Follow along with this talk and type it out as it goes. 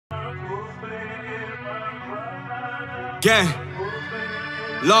Gang,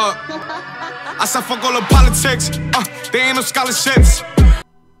 Lord, I said fuck all the politics, there ain't no scholarships.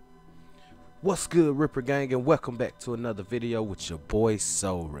 What's good, Ripper gang, and welcome back to another video with your boy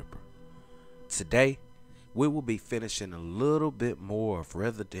Soul Ripper. Today, we will be finishing a little bit more of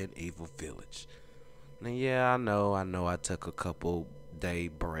Resident Evil Village. Now, yeah, I know I took a couple day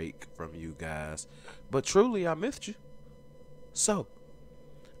break from you guys, but truly I missed you. So,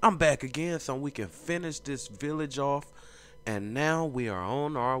 I'm back again so we can finish this village off, and now we are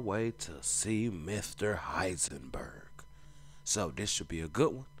on our way to see Mr. Heisenberg. So, this should be a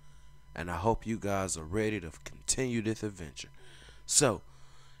good one, and I hope you guys are ready to continue this adventure. So,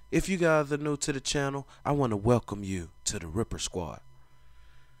 if you guys are new to the channel, I want to welcome you to the Ripper Squad.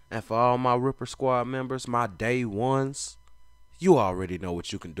 And for all my Ripper Squad members, my day ones, you already know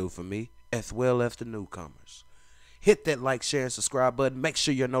what you can do for me, as well as the newcomers. Hit that like, share, and subscribe button. Make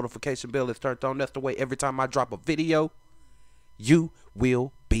sure your notification bell is turned on. That's the way every time I drop a video, you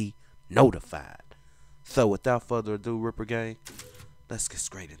will be notified. So without further ado, Ripper gang, let's get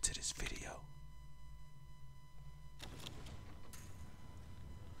straight into this video.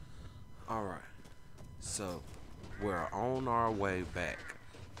 Alright, so we're on our way back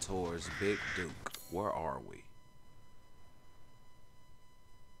towards Big Duke. Where are we?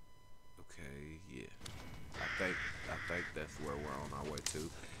 Okay, yeah. I think that's where we're on our way to.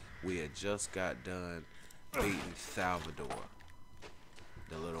 We had just got done beating Salvador,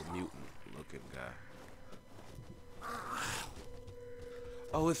 the little mutant looking guy.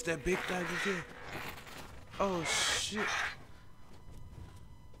 Oh, it's that big thing again. Oh shit.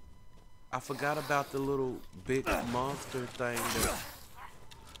 I forgot about the little big monster thing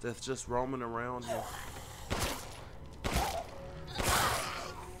that's just roaming around here.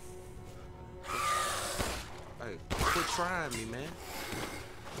 Hey, quit trying me, man.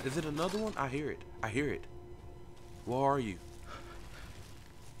 Is it another one? I hear it. I hear it. Where are you?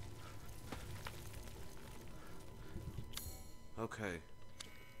 Okay.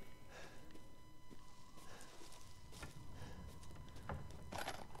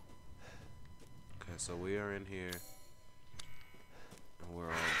 Okay, so we are in here. And we're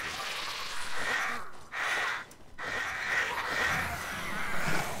all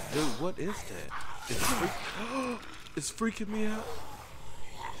good. Dude, what is that? It's freaking me out.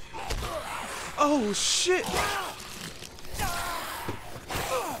 Oh shit!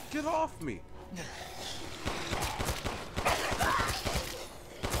 Get off me!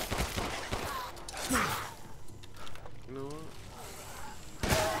 You know what?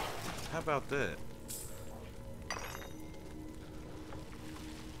 How about that?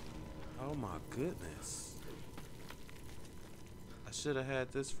 Oh my goodness. I should have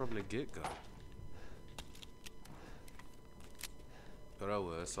had this from the get-go. But oh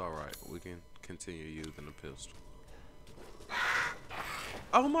well, it's alright. We can continue using the pistol.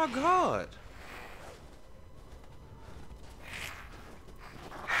 Oh my god!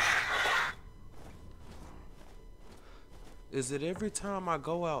 Is it every time I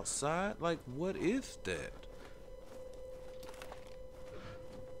go outside? Like, what is that?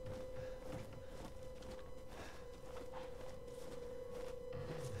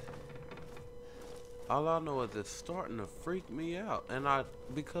 All I know is it's starting to freak me out, and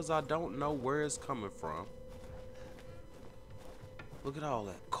because I don't know where it's coming from. Look at all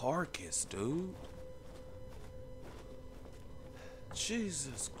that carcass, dude.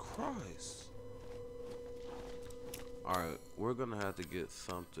 Jesus Christ. Alright, we're gonna have to get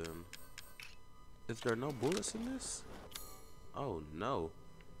something. Is there no bullets in this? Oh no.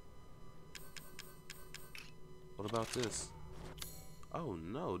 What about this? Oh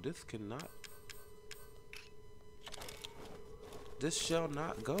no, this cannot. This shall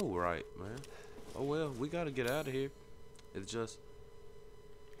not go right, man. Oh well, we gotta get out of here. It's just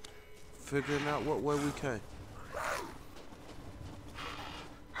figuring out what way we came.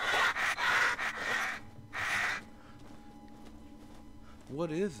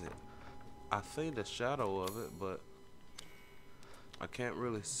 What is it? I see the shadow of it, but I can't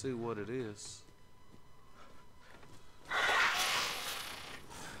really see what it is.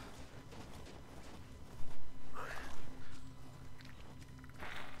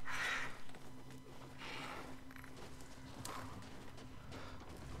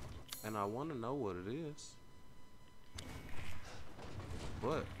 And I want to know what it is,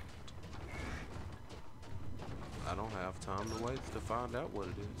 but I don't have time to wait to find out what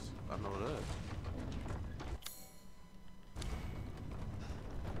it is. I know that.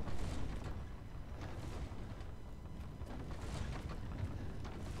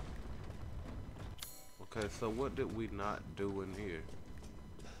 Okay, so what did we not do in here?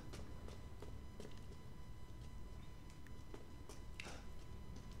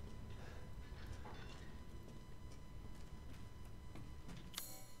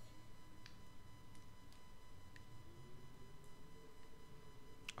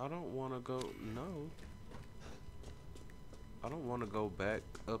 I don't want to go. No. I don't want to go back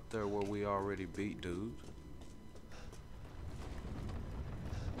up there where we already beat dude.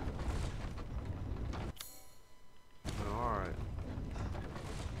 Alright.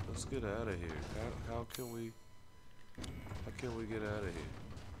 Let's get out of here. How can we get out of here?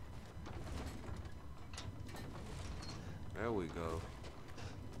 There we go.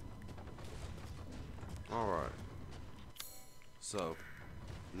 Alright. So,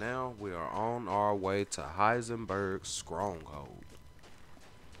 now we are on our way to Heisenberg's StrongHold.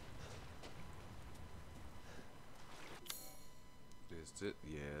 Is it?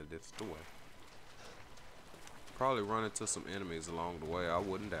 Yeah, that's the way. Probably run into some enemies along the way. I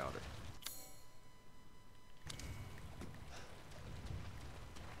wouldn't doubt it.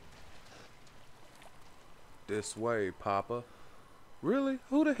 This way, Papa. Really?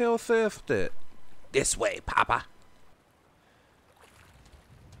 Who the hell says that? This way, Papa.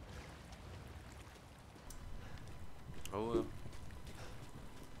 Oh well.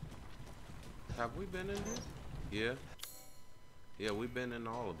 Have we been in here? Yeah. Yeah, we've been in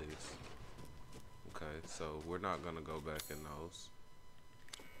all of these. Okay, so we're not gonna go back in those.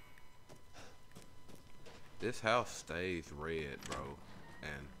 This house stays red, bro.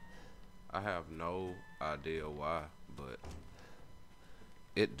 And I have no idea why, but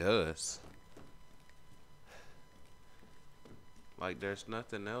it does. Like, there's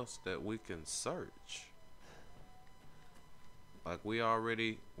nothing else that we can search. Like, we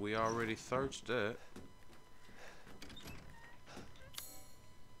already searched that.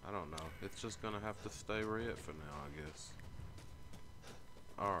 I don't know. It's just gonna have to stay red for now, I guess.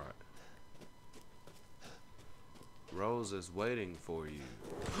 Alright. Rose is waiting for you.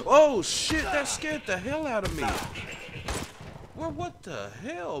 Oh shit, that scared the hell out of me. Well, what the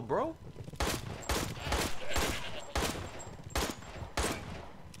hell, bro?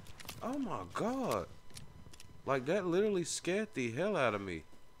 Oh my god. Like, that literally scared the hell out of me.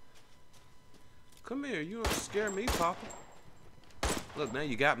 Come here, you don't scare me, Papa. Look, now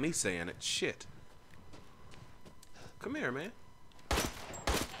you got me saying it. Shit. Come here, man.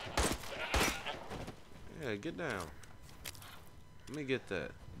 Yeah, get down. Let me get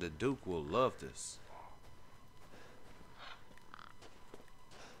that. The Duke will love this.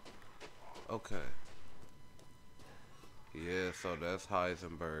 Okay. Yeah, so that's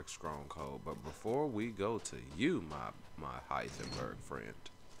Heisenberg's StrongHold. But before we go to you, my Heisenberg friend,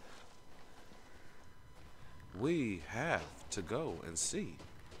 we have to go and see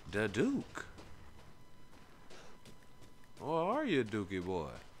the Duke. Or are you, Dookie boy?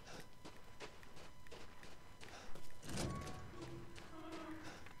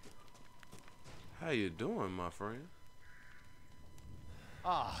 How you doing, my friend?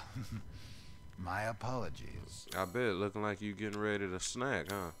 Ah, my apologies. I bet, looking like you getting ready to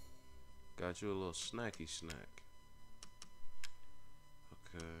snack, huh? Got you a little snacky snack.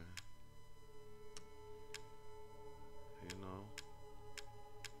 Okay. You know.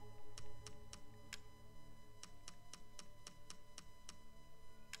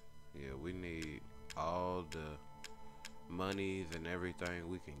 Yeah, we need all the monies and everything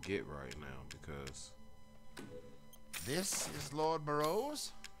we can get right now, because This is Lord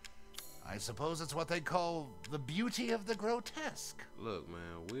Moreau's? I suppose it's what they call the beauty of the grotesque. look,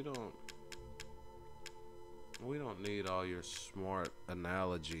 man, we don't need all your smart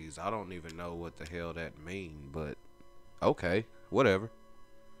analogies. I don't even know what the hell that mean, but okay, whatever.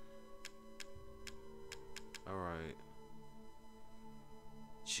 All right.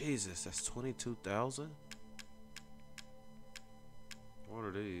 Jesus, that's 22,000. What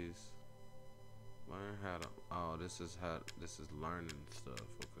are these? Learn how to. Oh, this is learning stuff.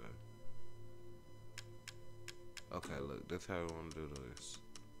 Okay. Okay, look, this how we want to do this.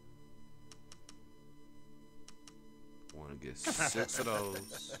 Want to get 6 of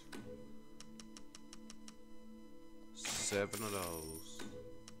those, 7 of those.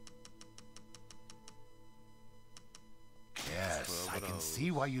 Yes, I can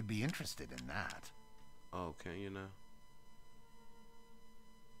see why you'd be interested in that. Oh, can you now?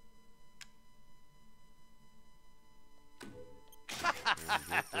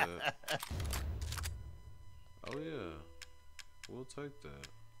 Get that. Oh yeah, we'll take that.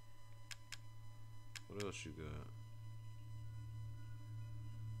 What else you got?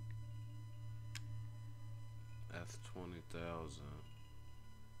 That's 20,000.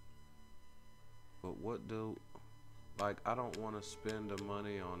 But what do? Like, I don't want to spend the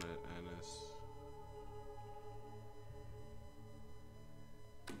money on it, and it's.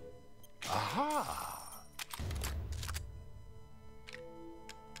 Aha!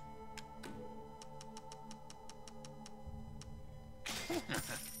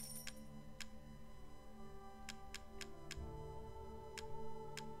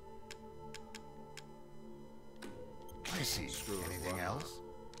 else?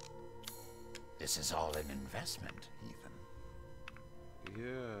 This is all an investment, Ethan.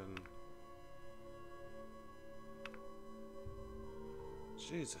 Yeah.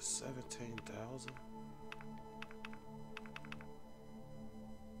 Jesus, 17,000.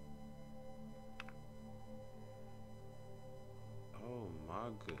 Oh my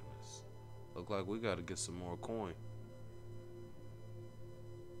goodness. Look like we gotta get some more coin.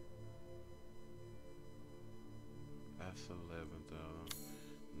 That's 11,000.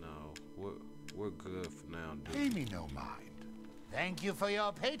 No, we're good for now, dude. Pay me no mind. Thank you for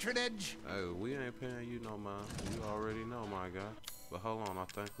your patronage. Hey, we ain't paying you no mind. You already know, my guy. But hold on, I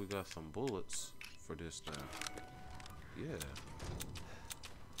think we got some bullets for this now. Yeah.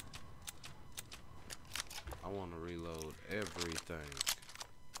 I want to reload everything.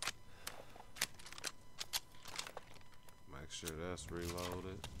 Make sure that's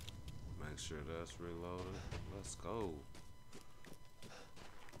reloaded. Make sure that's reloaded. Let's go.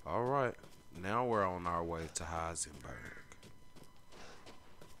 Alright, now we're on our way to Heisenberg.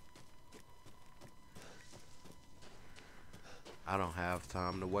 I don't have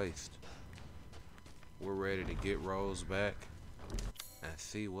time to waste. We're ready to get Rose back and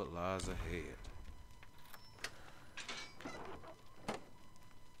see what lies ahead.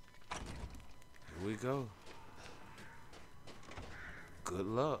 Here we go. Good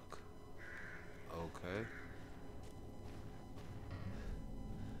luck. Okay.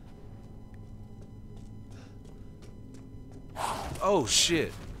 Oh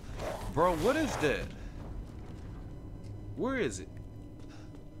shit. Bro, what is that? Where is it?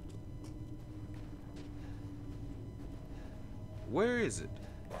 Where is it?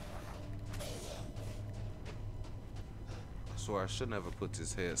 I swear I should never put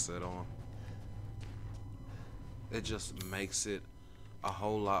this headset on. It just makes it a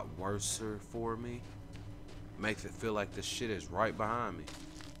whole lot worse for me. Makes it feel like this shit is right behind me.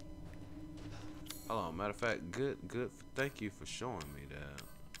 Hold on, matter of fact, good. Thank you for showing me that.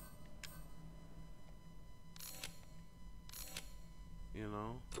 You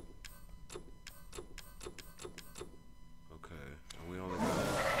know? Okay, and we only got...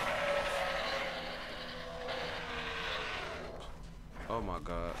 Oh my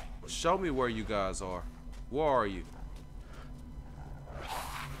god. Show me where you guys are. Where are you?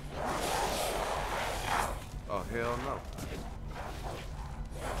 Oh, hell no.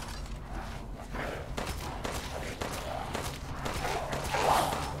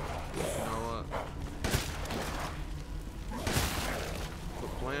 You know what?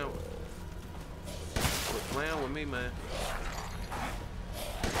 Quit playing with me, man.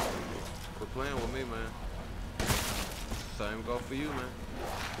 Quit playing with me, man. Same go for you, man.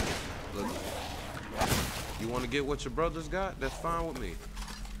 Look, you want to get what your brothers got? That's fine with me.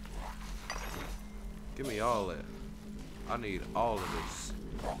 Give me all that. I need all of this.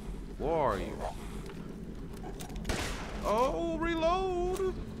 Where are you? Oh,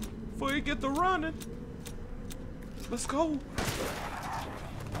 reload before you get to running. Let's go.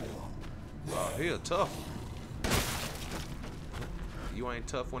 Oh, he a tough one. You ain't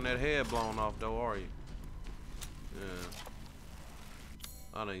tough when that head blown off though, are you? Yeah.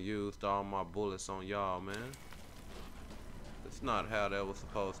 I done used all my bullets on y'all, man. That's not how that was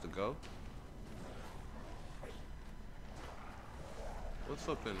supposed to go. What's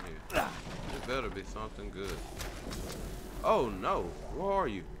up in here? It better be something good. Oh no, where are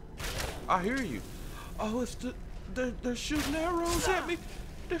you? I hear you. Oh, it's they're shooting arrows at me.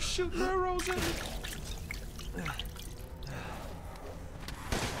 They're shooting arrows at me.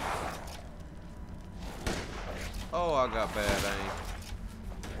 Oh, I got bad aim.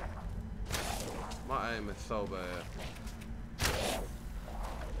 My aim is so bad.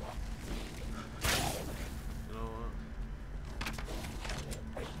 You know what?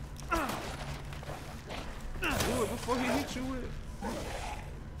 Do it before he hits you with it.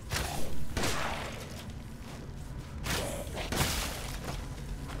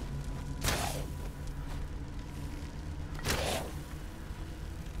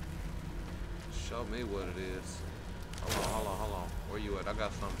 Show me what it is. Hold on. Where you at? I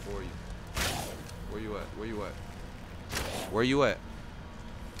got something for you. Where you at? Where you at? Where you at?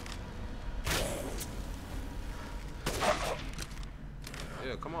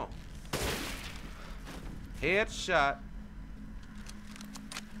 Yeah, come on. Headshot.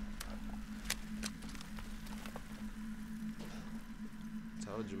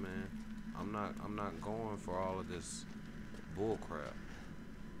 Told you, man. I'm not going for all of this bull crap.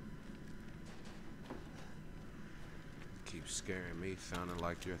 Keep scaring me, sounding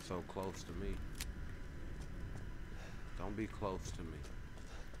like you're so close to me. Don't be close to me.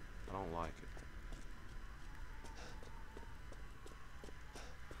 I don't like it.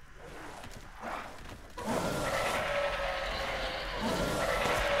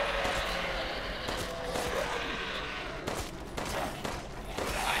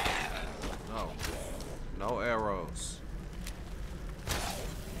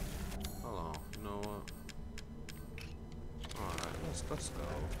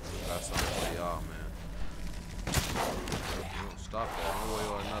 got something for y'all, man. Don't stop that one way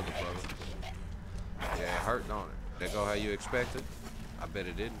or another, brother. Yeah, it hurt, don't it? That go how you expected? I bet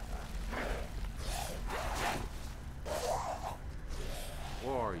it didn't.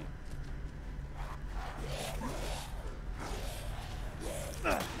 Where are you?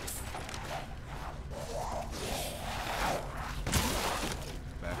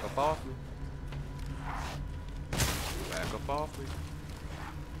 Back up off me. Back up off me.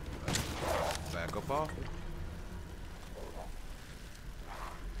 Back up off me.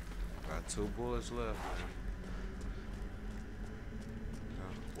 Got 2 bullets left, man.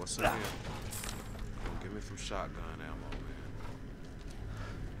 What's in here? Give me some shotgun ammo, man.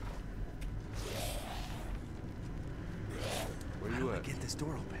 Where you at? Get this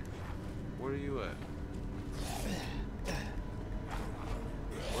door open. Where are you at?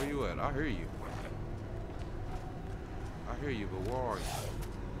 Where you at? I hear you. I hear you, but where are you?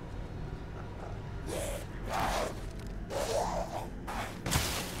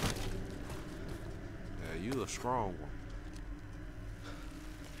 Yeah, you a strong one.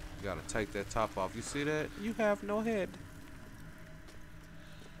 You gotta take that top off. You see that? You have no head.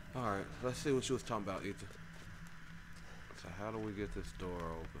 Alright, let's see what you was talking about, Ethan. So how do we get this door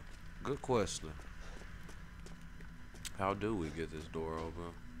open? Good question. How do we get this door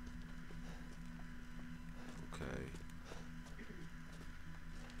open? Okay.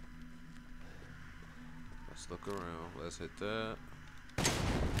 Let's look around. Let's hit that.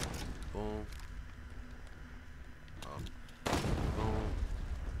 Boom. Up. Boom.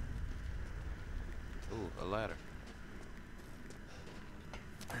 Ooh, a ladder.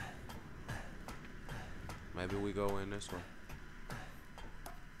 Maybe we go in this way.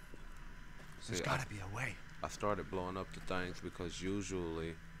 See, There's gotta be a way. I started blowing up the things because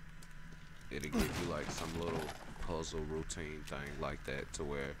usually it'll give you like some little puzzle routine thing like that to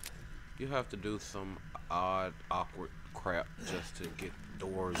where you have to do some odd, awkward crap just to get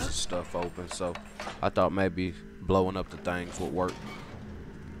doors and stuff open. So I thought maybe blowing up the things would work.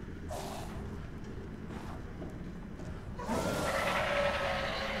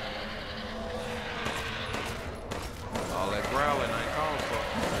 All that growling ain't called for.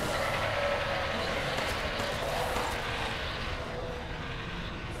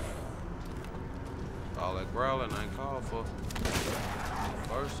 All that growling ain't called for.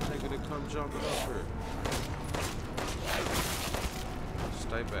 First nigga to come jumping up here.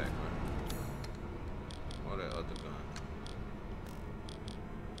 Stay back, man. Or that other gun.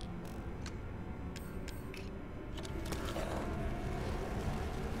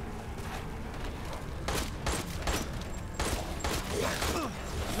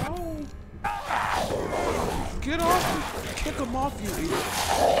 No! Get off me! Kick him off you, idiot!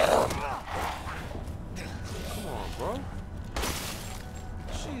 Come on, bro.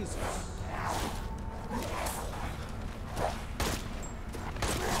 Jesus.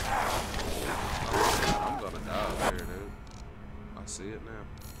 I'm gonna die up here, dude. I see it now.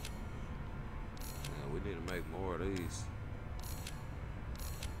 Yeah, we need to make more of these.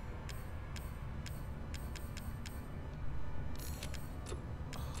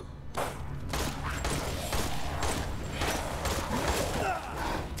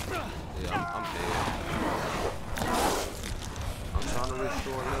 Yeah, I'm dead. I'm trying to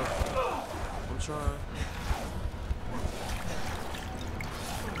restore health. I'm trying.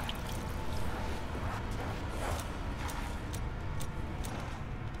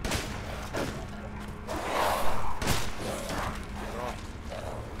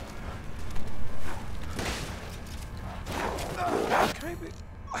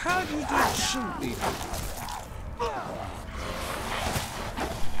 How you just shoot me?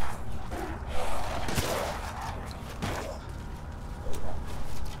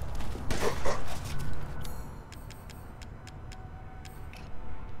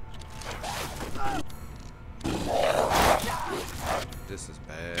 This is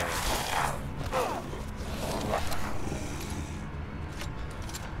bad.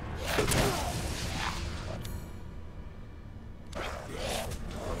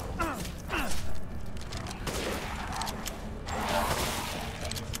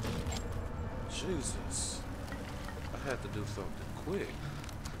 Jesus. I had to do something quick.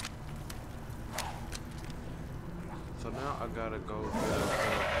 So now I gotta go get another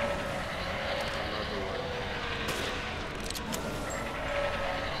way.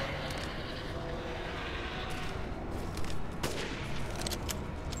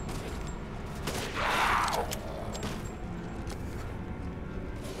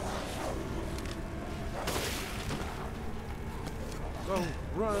 Go,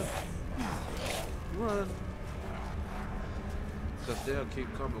 run, run. Cause they'll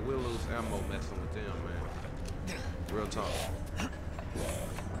keep coming, we'll lose ammo messing with them, man. Real talk.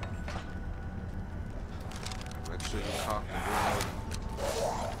 Make sure you cock the reload.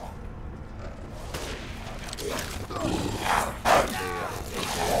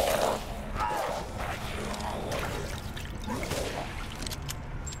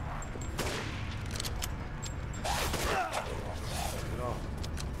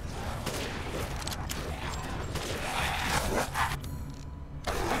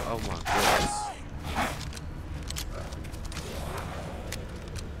 Oh my goodness.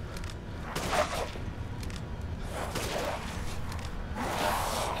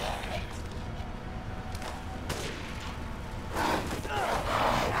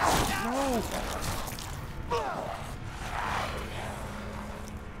 No.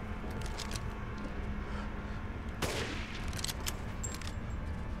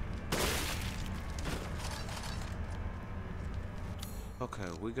 Okay,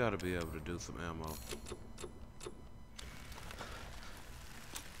 we gotta be able to do some ammo.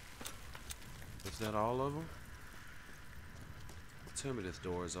 Is that all of them? Tell me this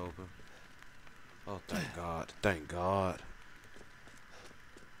door is open. Oh, thank God. Thank God.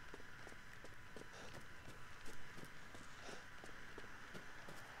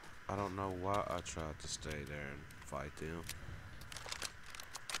 I don't know why I tried to stay there and fight them.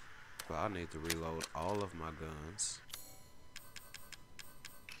 But I need to reload all of my guns.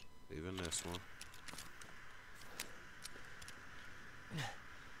 Even this one.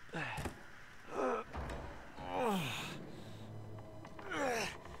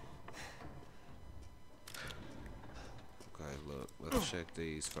 Okay, look, let's check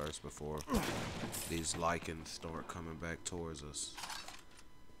these first before these lichens start coming back towards us.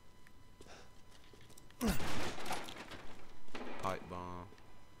 Pipe bomb.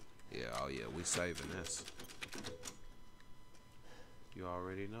 Yeah, oh yeah, we saving this. You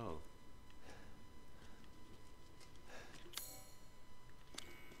already know.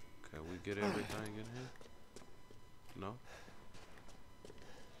 Can we get everything in here? No?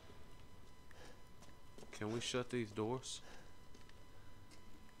 Can we shut these doors?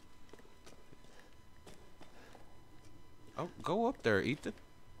 Oh, go up there, Ethan.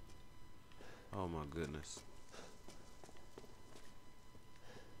 Oh my goodness.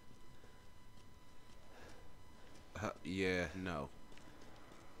 Yeah, no.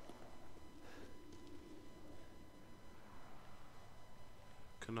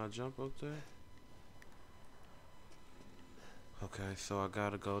 Can I jump up there? Okay, so I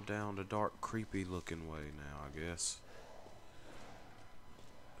gotta go down the dark, creepy looking way now, I guess.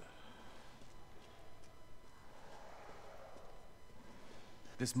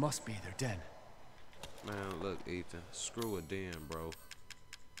 This must be their den. Man, look, Ethan, screw a den, bro.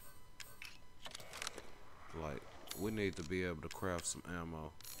 Like, we need to be able to craft some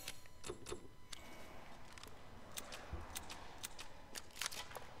ammo.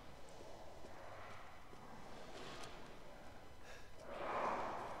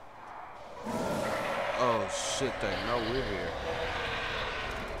 Oh shit, they know we're here.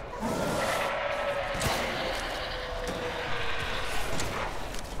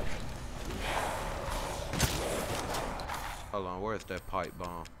 Hold on, where's that pipe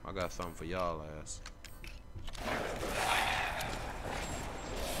bomb? I got something for y'all ass.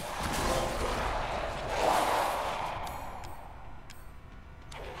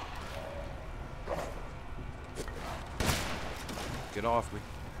 Get off me.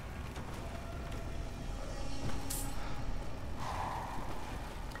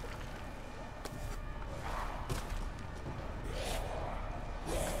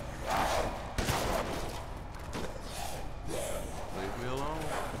 Leave me alone.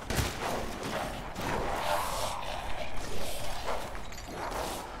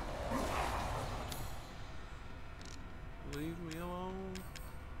 Leave me alone.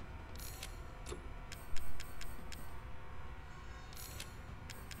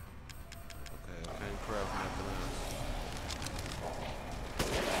 Okay, I can't craft nothing else.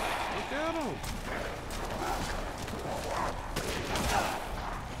 Look at him.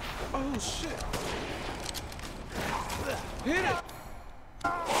 Oh shit. Hit it.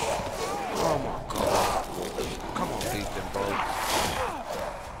 Oh my God. Come on, Ethan, bro.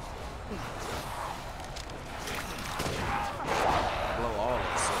 Blow all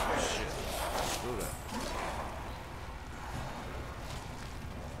this up. Shit. Screw that.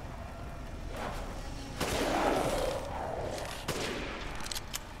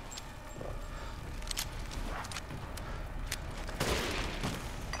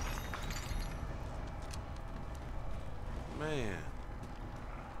 Man,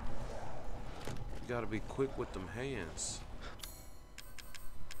 you gotta be quick with them hands.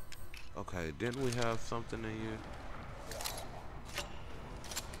 Okay, didn't we have something in here?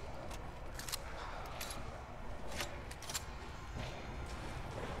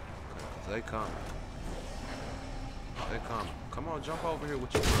 Okay, they coming. They coming. Come on, jump over here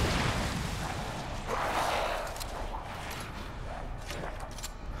with your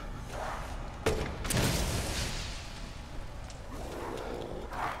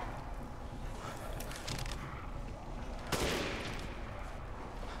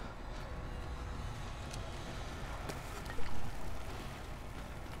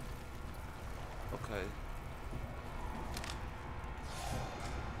Okay.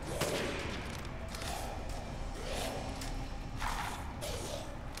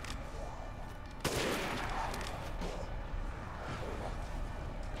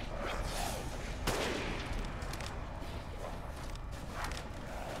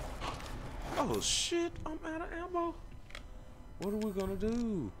 Oh shit, I'm out of ammo. What are we gonna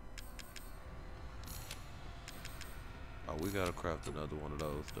do? Oh, we gotta craft another one of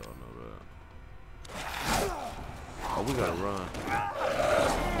those, though, I know that. Oh, we gotta run.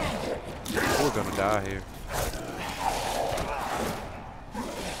 We're gonna die here.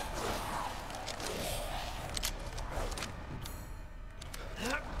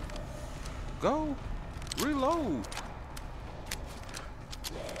 Go! Reload!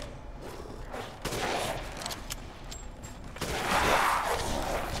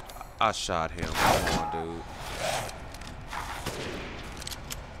 I shot him. Come on, dude.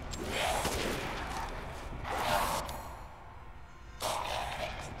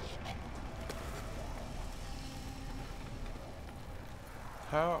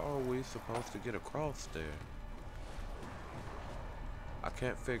 How are we supposed to get across there? I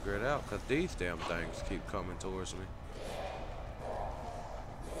can't figure it out because these damn things keep coming towards me.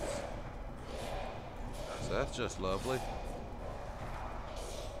 So that's just lovely.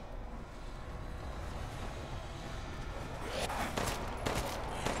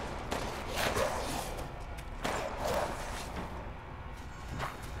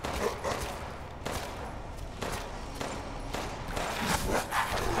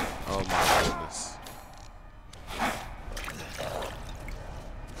 Oh my goodness.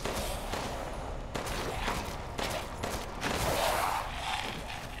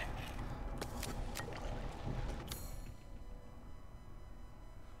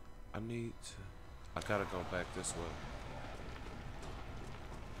 I gotta go back this way.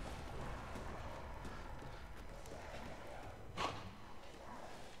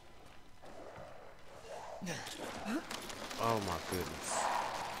 Oh my goodness.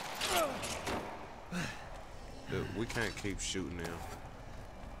 Dude, we can't keep shooting them.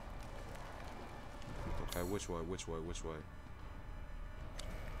 Okay, which way, which way, which way?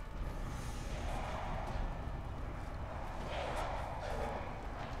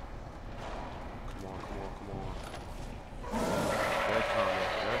 Come on, come on, come on. They're coming.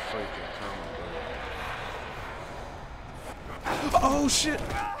 They're freaking coming, dude. Oh shit!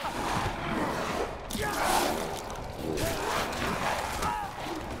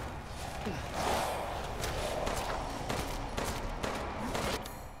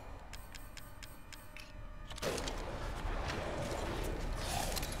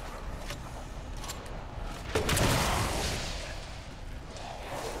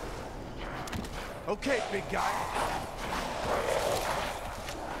 Okay, big guy.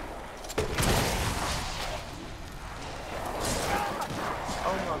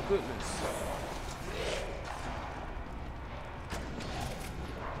 Oh my goodness.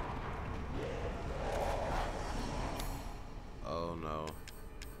 Oh no.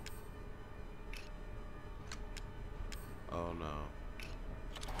 Oh no.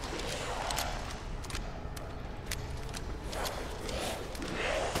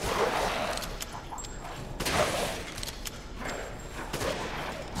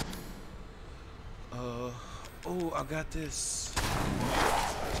 Oh, I got this.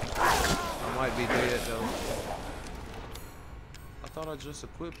 I might be dead though. I thought I just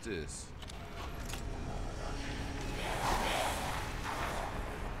equipped this.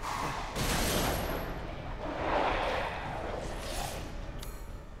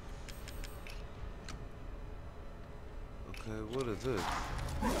 Okay, what is this?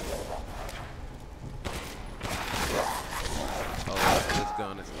 Oh, this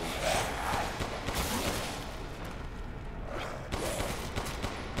gun is weak.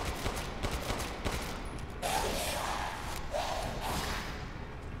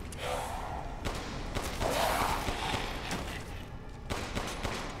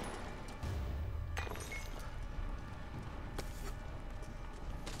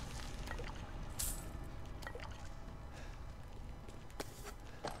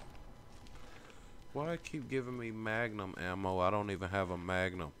 Why it keep giving me magnum ammo? I don't even have a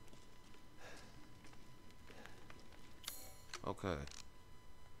magnum. Okay.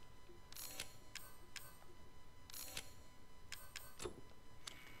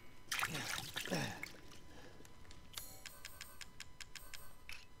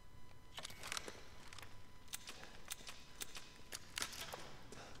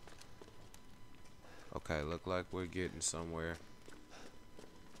 Okay, look like we're getting somewhere.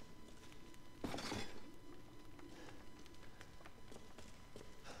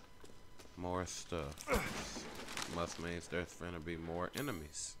 More stuff. Must means there's gonna be more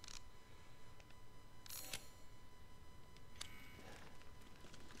enemies.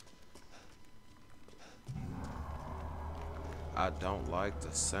 I don't like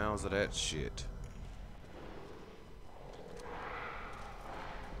the sounds of that shit.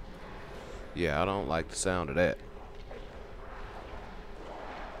 Yeah, I don't like the sound of that.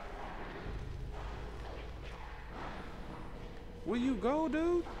 Where you go,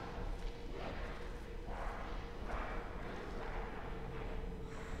 dude?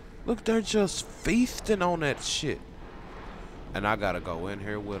 Look, they're just feasting on that shit. And I gotta go in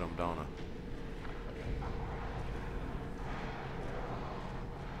here with them, don't I?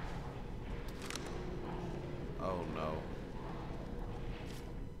 Oh no.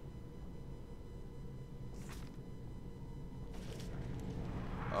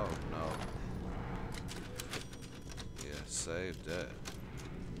 Oh no. Yeah, save that.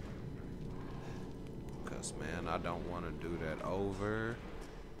 Cause man, I don't want to do that over.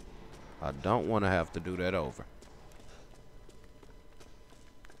 I don't want to have to do that over.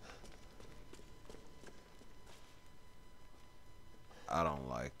 I don't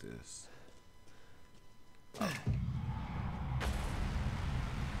like this. Oh.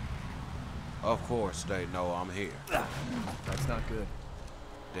 Of course they know I'm here. That's not good.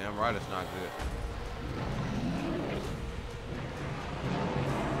 Damn right it's not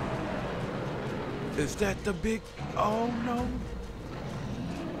good. Is that the big... Oh no.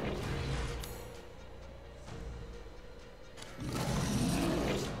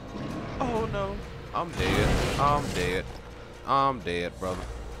 Oh no. I'm dead. I'm dead. I'm dead, brother.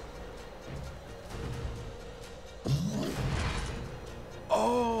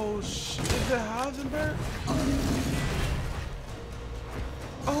 Oh shit. Is that Heisenberg?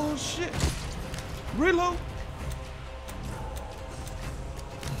 Oh shit. Reload.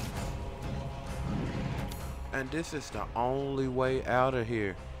 And this is the only way out of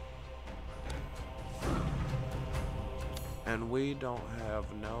here. And we don't have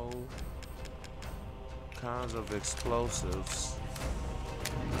no kinds of explosives.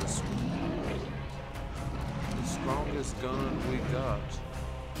 The strongest gun we got.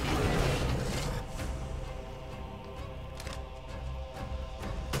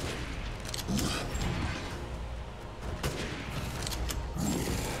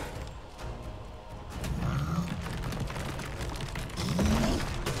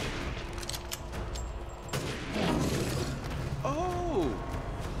 Oh,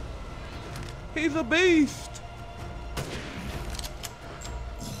 he's a beast.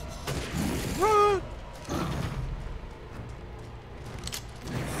 Run.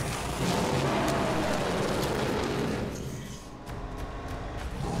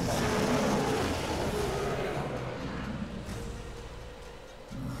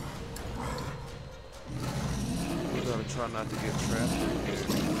 We're gonna try not to get trapped in here.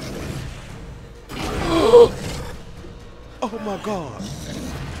 Oh my God.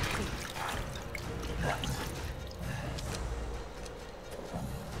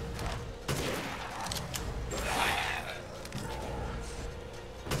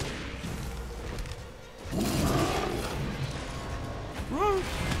 Run.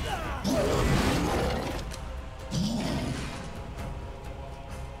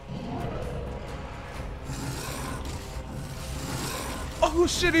 Oh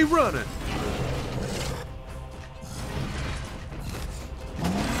shit, he running.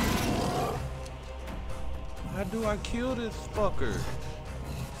 How do I kill this fucker?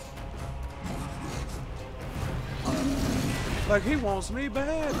 Like he wants me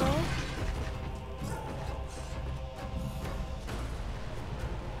bad, dog.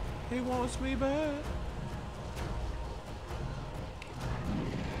 He wants me bad.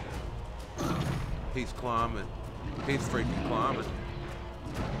 He's climbing. He's freaking climbing.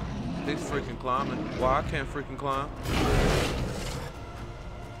 He's freaking climbing. Why I can't freaking climb?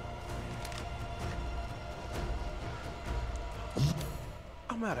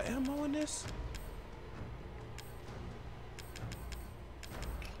 I'm out of ammo in this.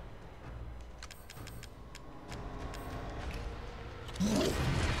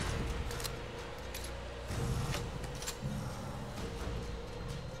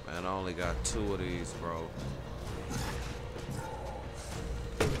 only got 2 of these, bro.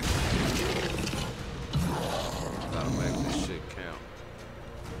 Gotta make this shit count.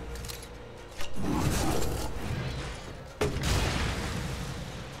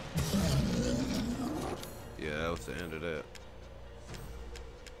 Yeah, that was the end of that.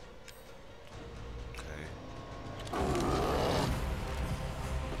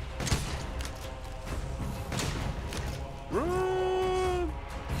 Run!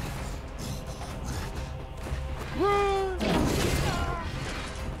 Run!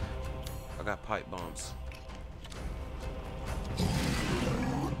 I got pipe bombs.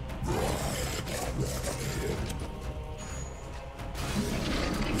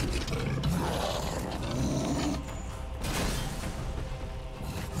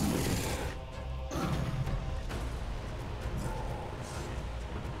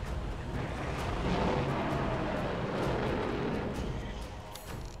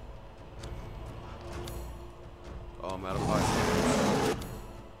 Oh, I'm out of pipe bombs.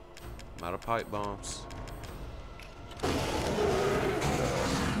 I'm out of pipe bombs.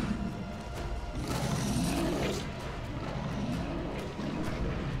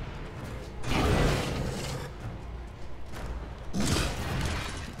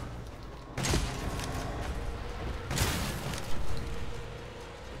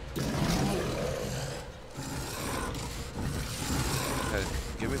 Okay,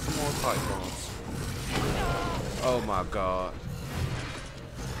 give me some more pipe bombs. Oh my God.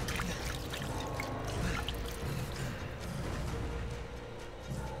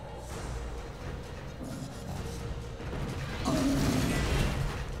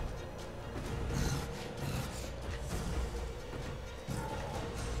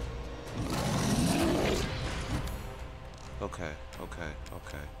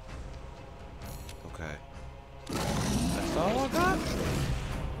 Okay. That's all I got?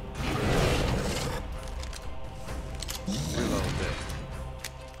 Reload that.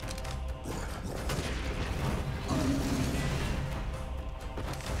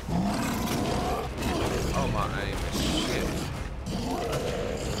 Oh, my aim is shit.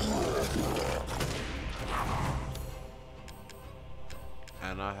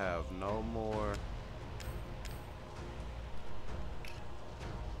 And I have no more.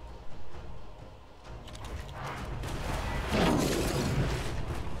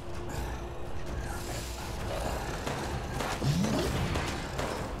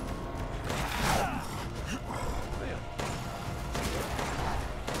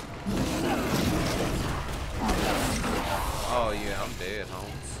 Oh yeah, I'm dead,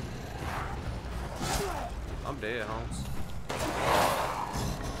 Holmes. I'm dead, Holmes.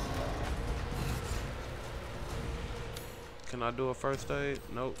 Can I do a first aid?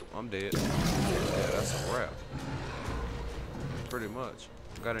 Nope, I'm dead. Yeah, that's a wrap. Pretty much.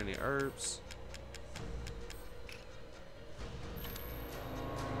 Got any herbs?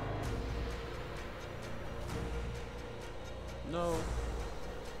 No.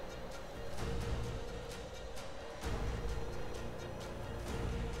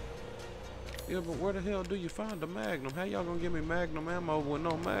 Yeah, but where the hell do you find the Magnum? How y'all gonna give me Magnum ammo with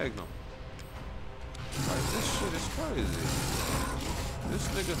no Magnum? Like, this shit is crazy. This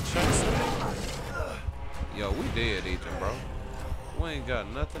nigga chasing me. Yo, we dead, Ethan, bro. We ain't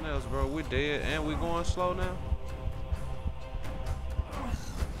got nothing else, bro. We dead and we going slow now.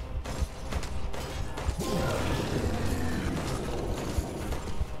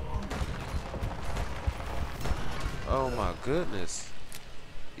 Oh my goodness.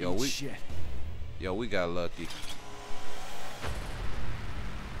 Yo, we got lucky.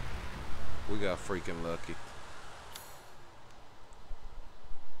 We got freaking lucky.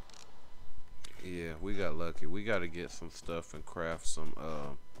 Yeah, we got lucky. We gotta get some stuff and craft some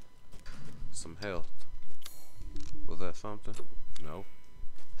health. Was that something? No.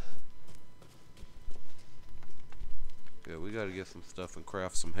 Yeah, we gotta get some stuff and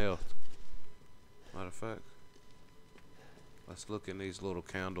craft some health. Matter of fact, let's look in these little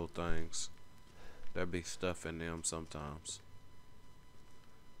candle things. There be stuff in them sometimes.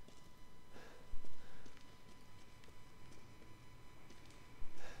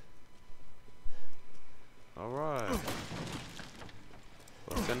 Alright.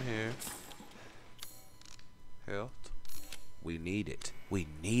 What's in here? Health. We need it. We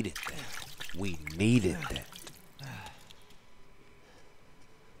needed that. We needed that.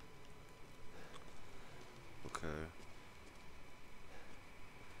 Okay.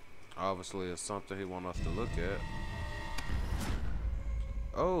 Obviously, it's something he wants us to look at.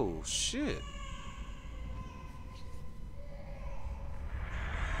 Oh, shit.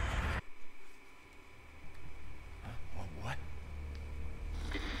 What?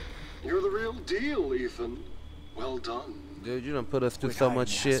 real deal, Ethan. Well done. Dude, you done put us through Quit so hiding, much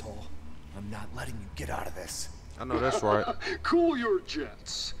shit. asshole. I'm not letting you get out of this. I know that's right. Cool your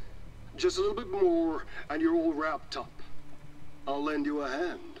jets. Just a little bit more, and you're all wrapped up. I'll lend you a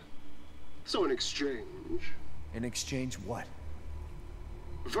hand. So in exchange... In exchange, what?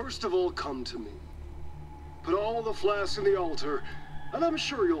 First of all, come to me. Put all the flasks in the altar, and I'm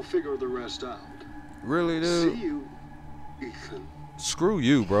sure you'll figure the rest out. Really, dude? See you, Ethan. Screw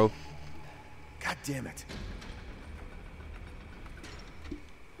you, bro. God damn it.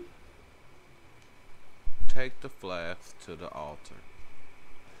 Take the flask to the altar.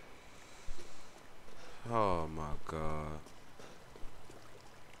 Oh my god.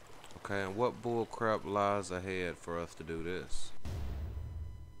 Okay, and what bullcrap lies ahead for us to do this?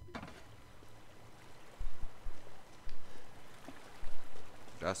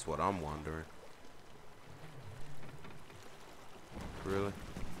 That's what I'm wondering. Really?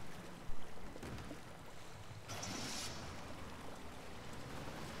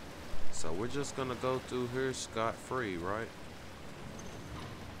 So we're just gonna go through here scot-free, right?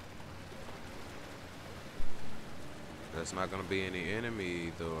 There's not gonna be any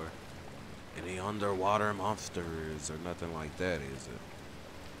enemies or any underwater monsters or nothing like that, is it?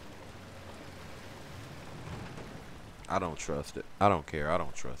 I don't trust it. I don't care. I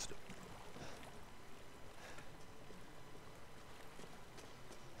don't trust it.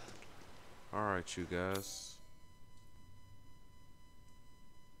 Alright, you guys.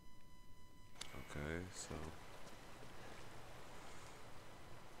 Okay, so...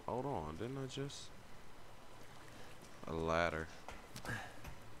 Hold on, didn't I just... A ladder.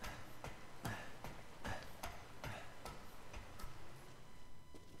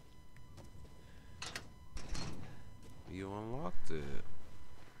 You unlocked it.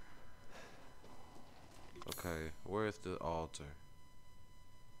 Okay, where's the altar?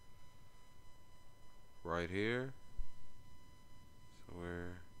 Right here? So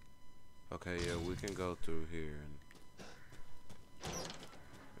where? Okay, yeah, we can go through here and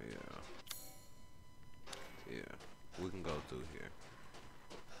yeah, we can go through here.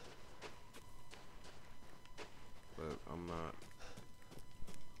 But I'm not.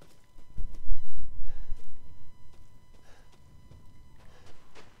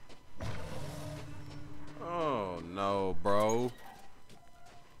 Oh no, bro.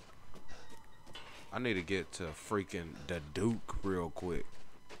 I need to get to freaking the Duke real quick.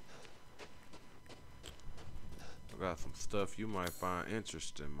 I got some stuff you might find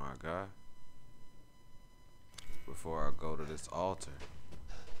interesting, my guy. Before I go to this altar.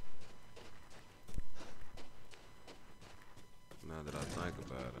 Now that I think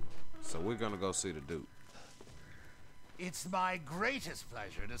about it. So we're gonna go see the Duke. It's my greatest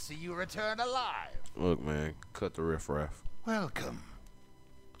pleasure to see you return alive. Look, man, cut the riffraff. Welcome.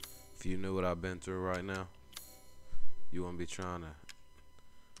 If you knew what I've been through right now, you wouldn't be trying to.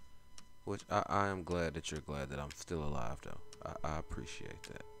 Which I am glad that you're glad that I'm still alive, though. I appreciate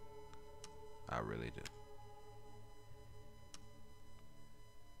that. I really do.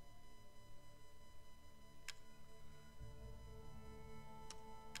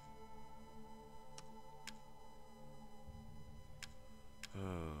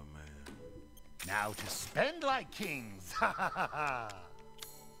 Oh, man. Now to spend like kings. Ha ha ha ha.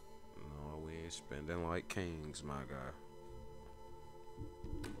 No, we ain't spending like kings, my guy.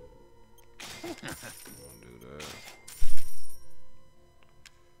 Don't do that.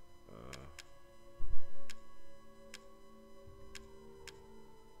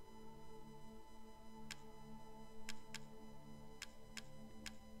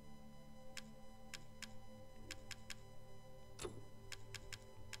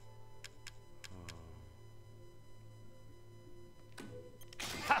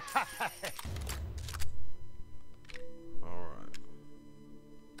 Alright.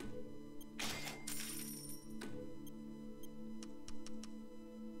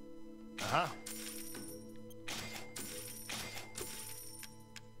 Uh-huh.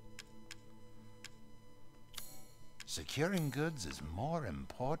 Securing goods is more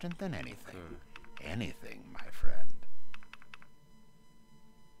important than anything. Anything, my friend.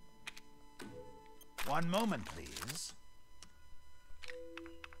 One moment, please.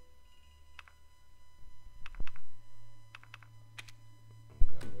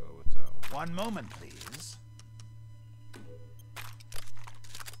 Gotta go with that one. One moment, please.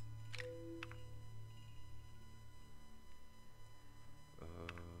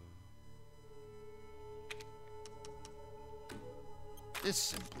 This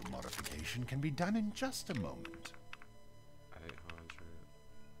simple modification can be done in just a moment. 800,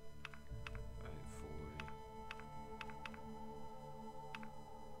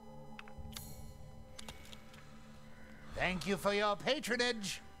 840. Thank you for your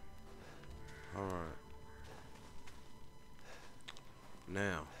patronage. Alright.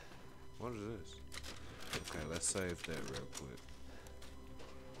 Now, what is this? Okay, let's save that real quick.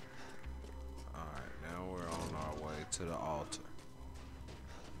 Alright, now we're on our way to the altar.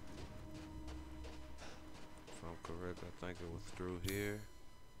 If I'm correct, I think it was through here.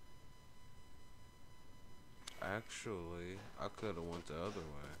 Actually, I could have went the other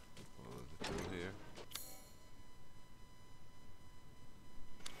way. What was it, through here?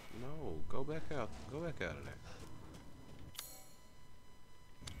 No, go back out. Go back out of there.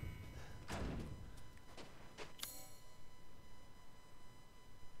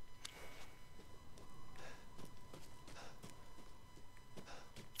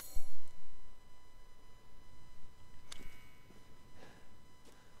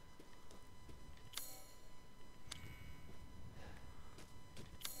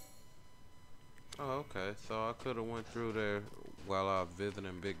 Oh, okay. So I could have went through there while I was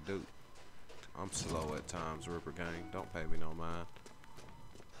visiting Big Duke. I'm slow at times, Ripper Gang. Don't pay me no mind.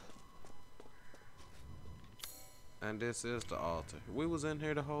 And this is the altar. We was in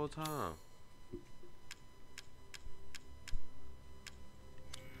here the whole time.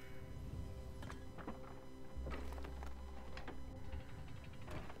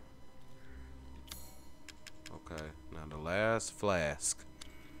 Okay, now the last flask.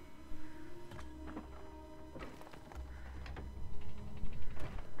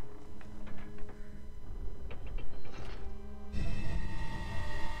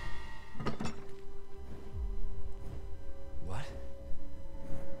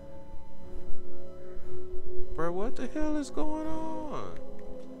 Bro, what the hell is going on?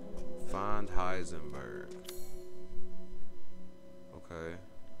 Find Heisenberg. Okay.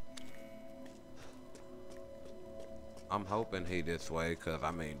 I'm hoping he this way, cause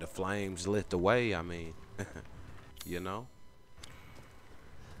I mean the flames lit the way. I mean, you know.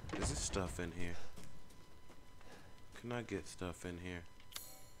 Is there stuff in here? Can I get stuff in here?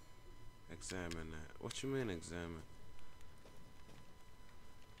 Examine that. What you mean examine?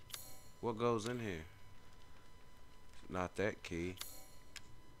 What goes in here? Not that key.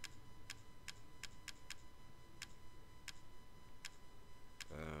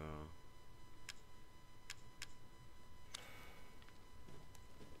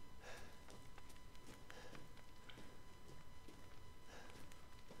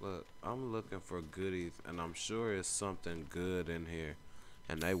 Look, I'm looking for goodies, and I'm sure it's something good in here,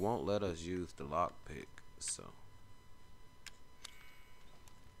 and they won't let us use the lockpick, so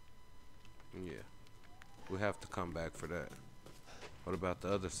yeah, we have to come back for that. What about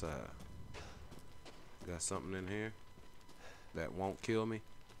the other side? Got something in here that won't kill me?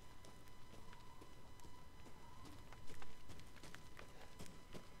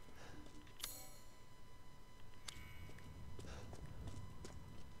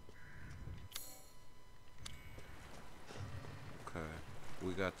 Okay,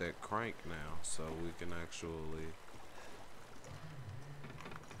 we got that crank now, so we can actually...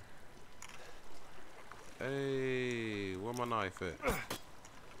 Hey, where my knife at?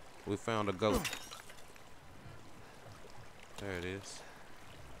 We found a goat. There it is.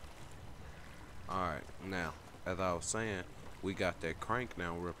 Alright, now, as I was saying, we got that crank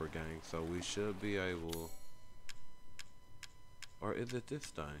now, Ripper Gang, so we should be able... Or is it this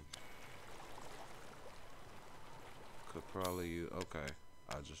thing? Could probably use... Okay,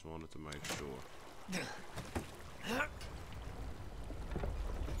 I just wanted to make sure.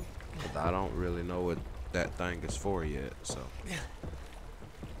 Cause I don't really know what that thing is for yet, so...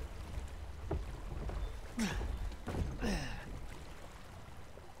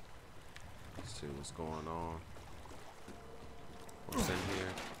 Let's see what's going on. What's in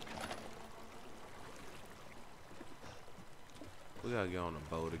here? We gotta get on the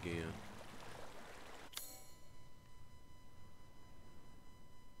boat again.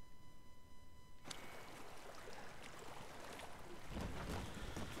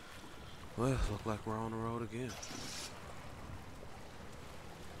 Well, look like we're on the road again.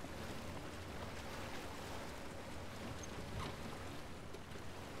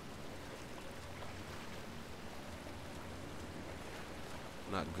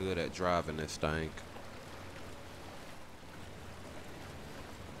 Not good at driving this thing.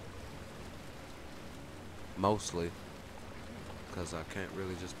 Mostly because I can't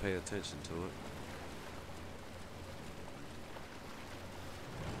really just pay attention to it.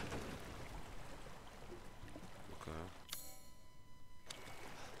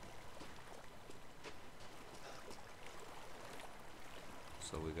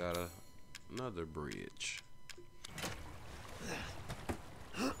 So we got another bridge.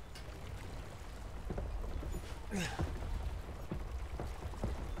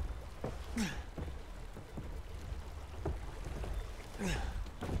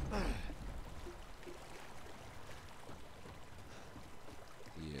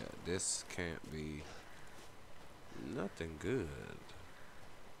 This can't be nothing good.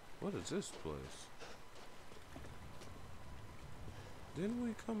 What is this place? Didn't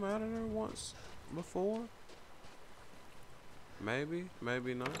we come out of there once before? Maybe,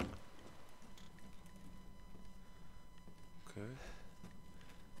 maybe not. Okay.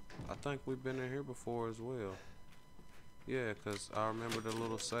 I think we've been in here before as well. Yeah, because I remember the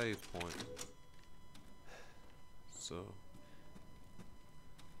little save point. So.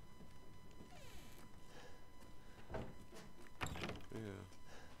 Yeah.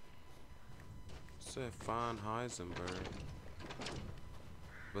 It said find Heisenberg.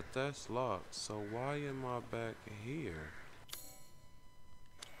 But that's locked, so why am I back here?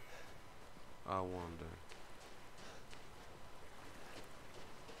 I wonder.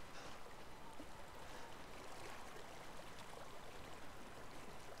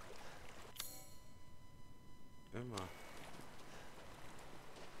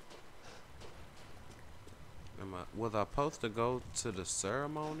 Was I supposed to go to the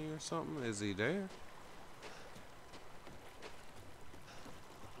ceremony or something? Is he there?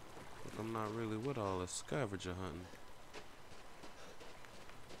 Look, I'm not really with all this scavenger hunting.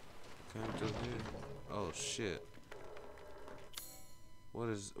 Can't do here. Oh shit. What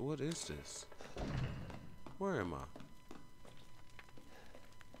is this? Where am I?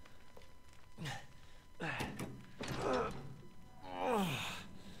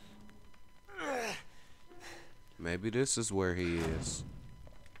 Maybe this is where he is.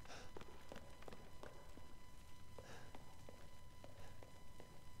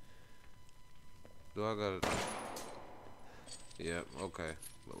 Do I gotta? Yep, okay.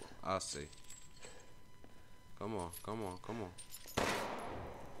 I see. Come on, come on, come on.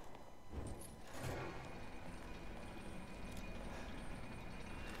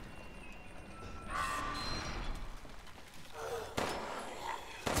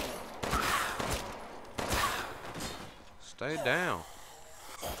 Stay down.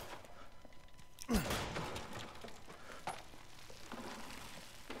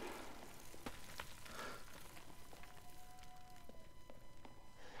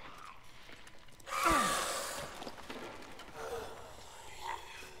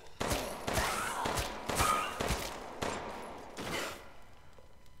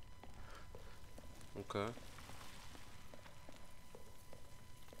 Okay.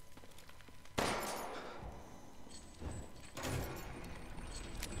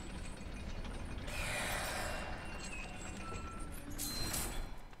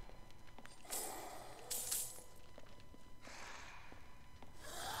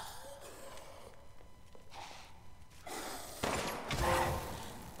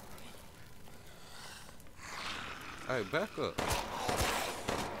 Hey, back up.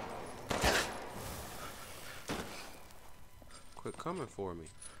 Quit coming for me.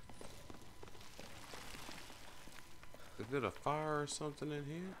 Is it a fire or something in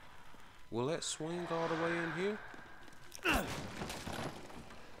here? Will that swing all the way in here?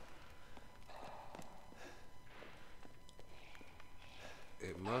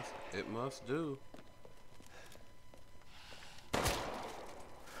 It must do.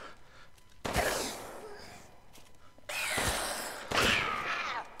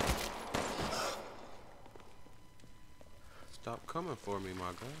 Stop coming for me,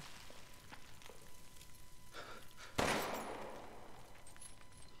 my guy.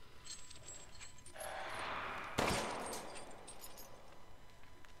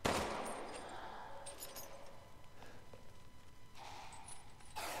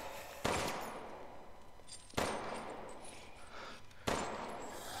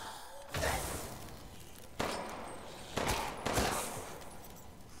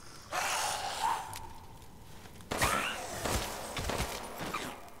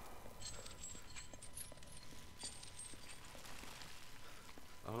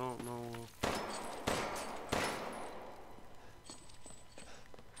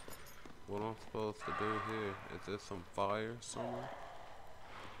 What I'm supposed to do here? Is there some fire somewhere?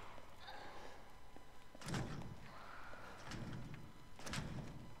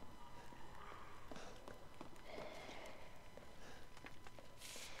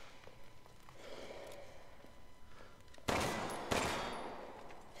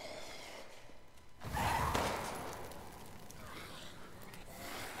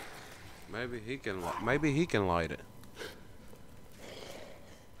 Maybe he can light it.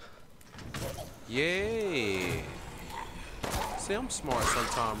 Yay! See, I'm smart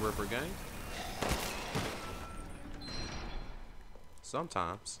sometime, Ripper gang.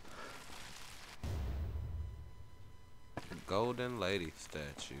 Sometimes. Golden Lady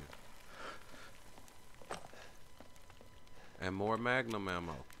statue. And more Magnum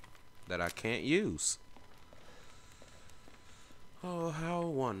ammo. that I can't use. Oh, how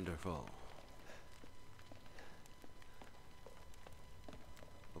wonderful.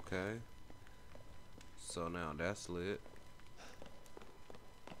 Okay. So now that's lit.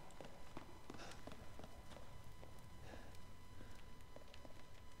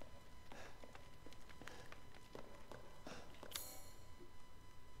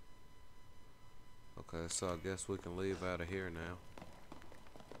 Okay, so I guess we can leave out of here now.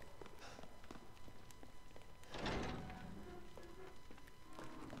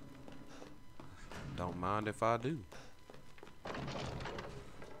 Don't mind if I do.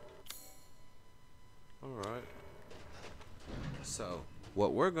 Alright. So,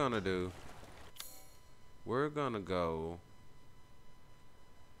 what we're gonna do, we're gonna go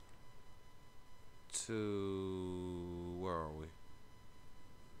to, where are we?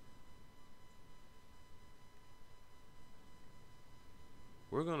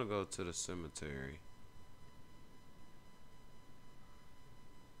 We're gonna go to the cemetery.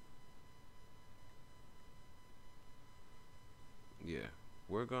 Yeah,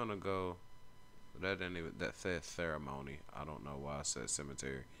 we're gonna go. That didn't even, that says ceremony. I don't know why I said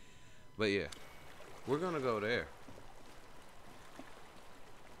cemetery, but yeah, we're gonna go there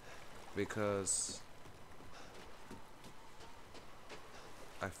because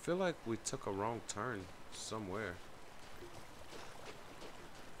I feel like we took a wrong turn somewhere.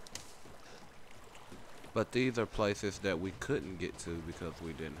 But these are places that we couldn't get to because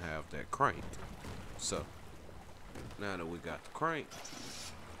we didn't have that crank. So, now that we got the crank,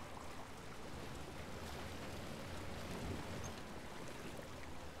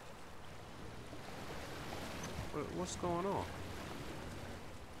 what's going on?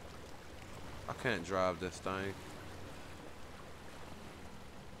 I can't drive this thing.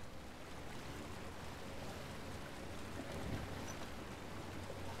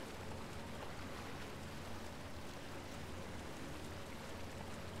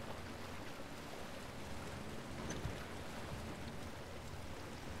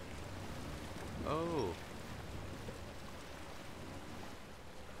 Oh.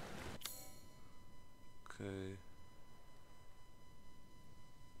 Okay.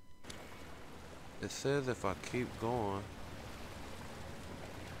 It says if I keep going,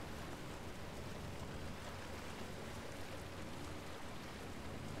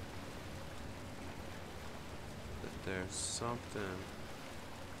 that there's something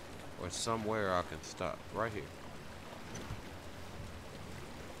or somewhere I can stop right here.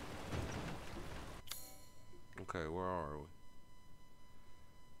 Okay, where are we?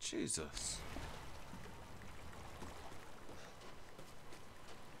 Jesus.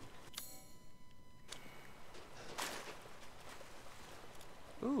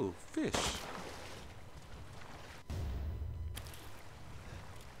 Ooh, fish.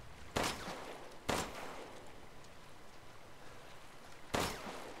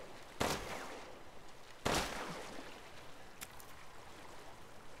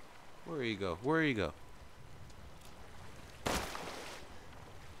 Where you go? Where you go?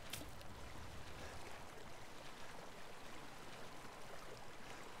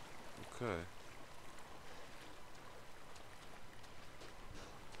 Okay.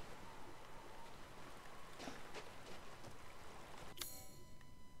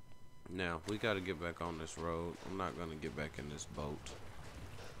 Now, we gotta get back on this road. I'm not gonna get back in this boat.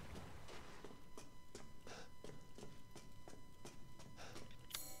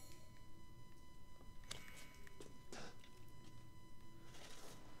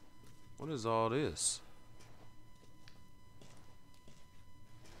 What is all this?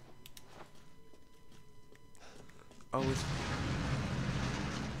 Oh,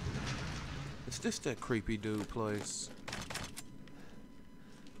 is this that creepy dude place?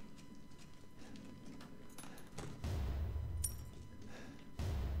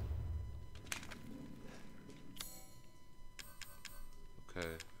 Okay.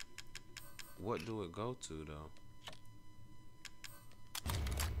 What do it go to though?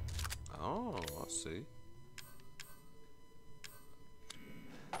 Oh, I see.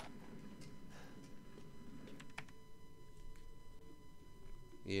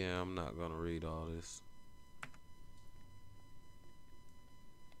 Yeah, I'm not gonna read all this.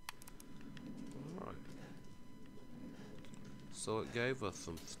 Alright. So it gave us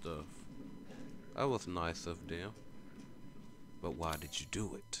some stuff. That was nice of them. But why did you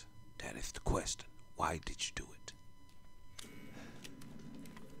do it? That is the question. Why did you do it?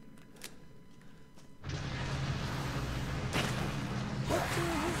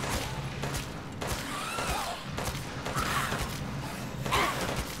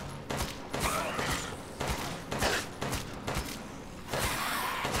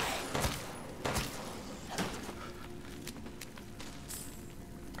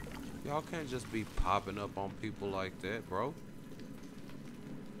 can't just be popping up on people like that, bro.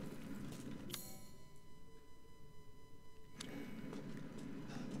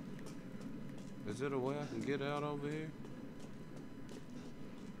 Is there a way I can get out over here?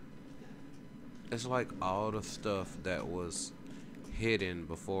 It's like all the stuff that was hidden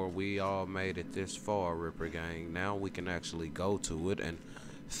before we all made it this far, Ripper Gang. Now we can actually go to it and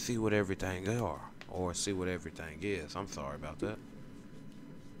see what everything are, or see what everything is. I'm sorry about that.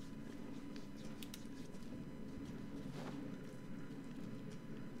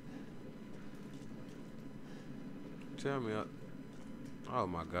 Tell me, oh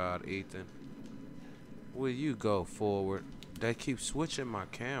my God, Ethan. Will you go forward? They keep switching my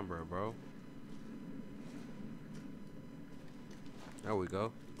camera, bro. There we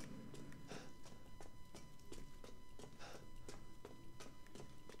go.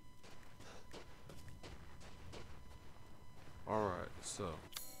 Alright, so.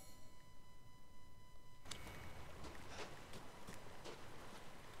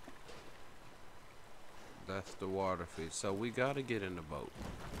 That's the water feed. So we gotta get in the boat.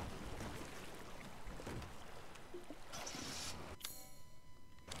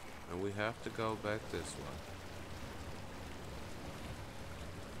 And we have to go back this way.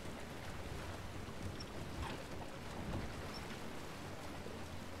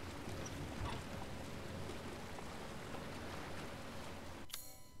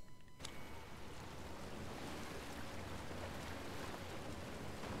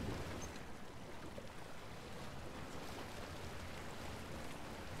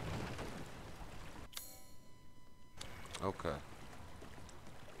 Okay.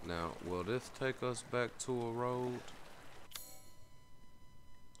 Now, will this take us back to a road?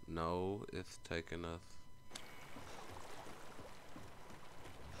 No, it's taking us.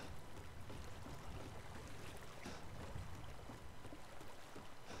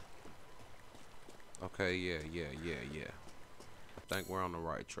 Okay, yeah. I think we're on the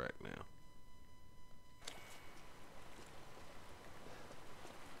right track now.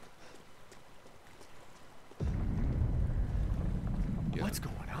 What's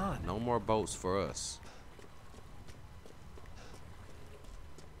going on? No more boats for us.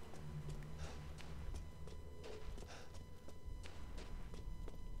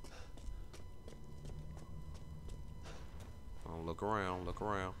 Oh, look around, look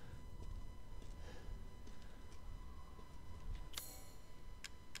around.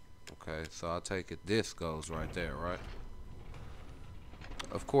 Okay, so I take it this goes right there, right?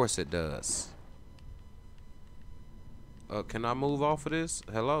 Of course it does. Can I move off of this?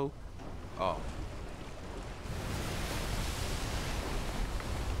 Hello? Oh.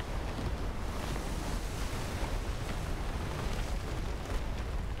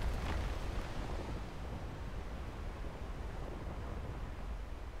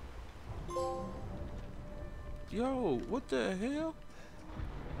 Yo, what the hell?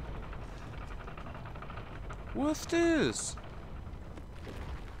 What's this?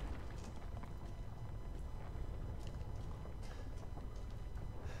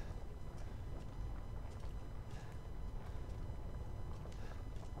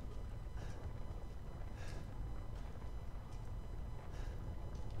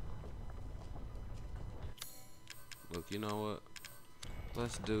 Look, you know what?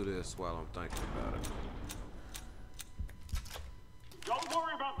 Let's do this while I'm thinking about it. Don't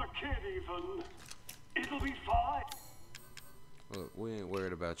worry about the kid, even. It'll be fine. Look, we ain't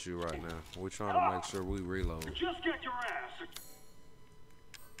worried about you right now. We're trying to make sure we reload. Just get your ass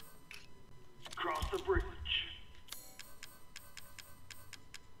across the bridge.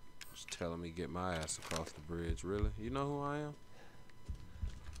 Just telling me get my ass across the bridge. Really? You know who I am?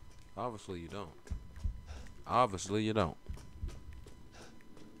 Obviously you don't. Obviously you don't.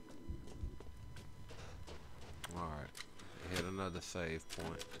 Alright. Hit another save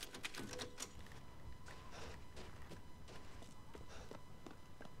point.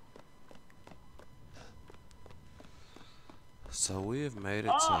 So we have made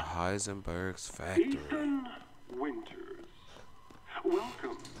it to Heisenberg's factory. Ethan Winters.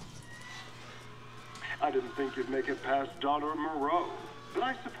 Welcome. I didn't think you'd make it past Daughter Moreau, but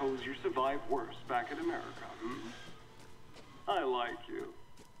I suppose you survived worse back in America. I like you.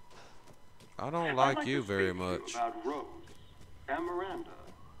 I don't like you very to speak much. to you about Rose and Miranda.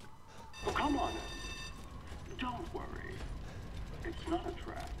 Oh, come on in. Don't worry. It's not a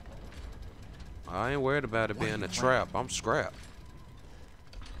trap. I ain't worried about it being a trap. I'm scrap.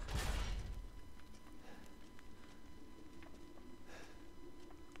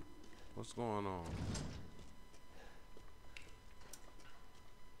 What's going on?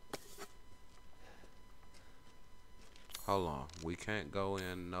 Hold on. We can't go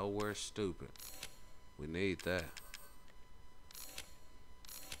in nowhere stupid. We need that.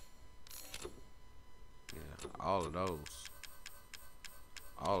 Yeah, all of those.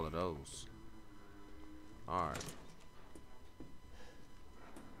 All of those. Alright.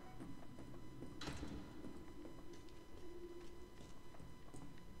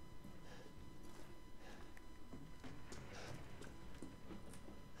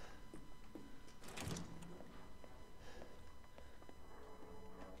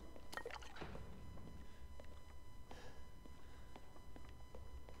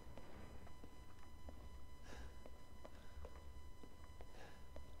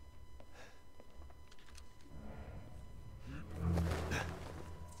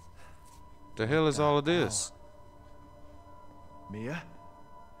 The hell is all of this? Mia?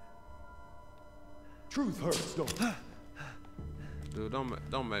 Truth hurts, don't it? Dude,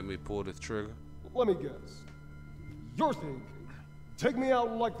 don't make me pull this trigger. Let me guess. You're thinking, take me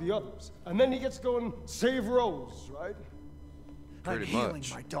out like the others, and then he gets to go and save Rose, right? Pretty I'm healing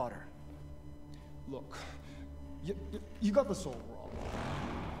much. my daughter. Look, you got this all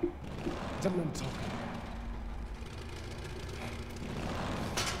wrong. Don't let him talk.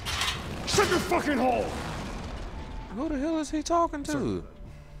 Shut your fucking hole! Who the hell is he talking to? Sir.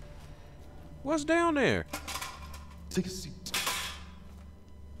 What's down there? Take a seat.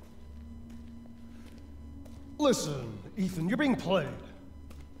 Listen, Ethan, you're being played.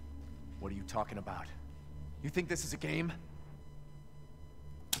 What are you talking about? You think this is a game?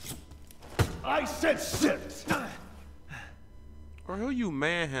 I said sit! Or who you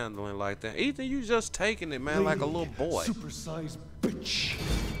manhandling like that? Ethan, you just taking it, man, like a little boy. Supersized bitch.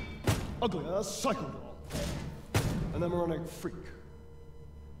 Ugly ass psycho doll. An emeronic freak.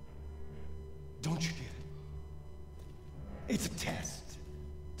 Don't you get it? It's a test.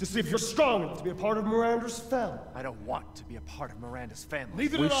 To see if you're strong enough to be a part of Miranda's family. I don't want to be a part of Miranda's family.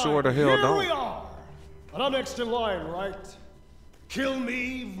 Neither We did I. sure the hell Here don't. we are. And I'm next in line, right? Kill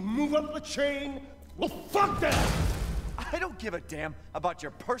me, move up the chain. Well, fuck that! I don't give a damn about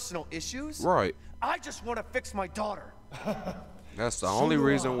your personal issues. Right. I just want to fix my daughter. That's the So only do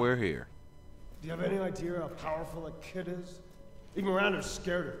reason I. we're here. Do you have any idea how powerful that kid is? Even Miranda's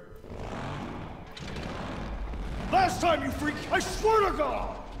scared of her. Last time, you freak, I swear to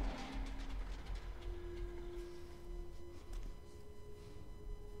God!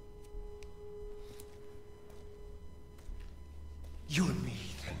 You and me,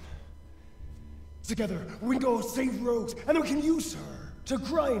 Ethan. Together, we can go save Rose, and we can use her to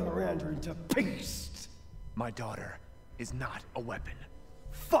grind Miranda into paste. My daughter is not a weapon.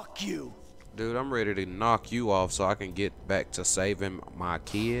 Fuck you. Dude, I'm ready to knock you off so I can get back to saving my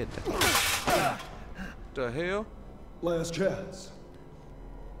kid. The hell? Last chance.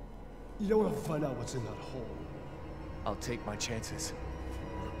 You don't want to find out what's in that hole. I'll take my chances.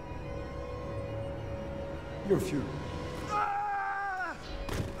 You're futile.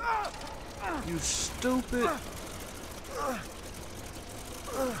 You stupid.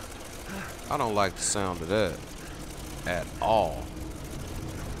 I don't like the sound of that at all.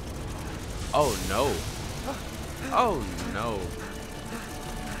 Oh no. Oh no.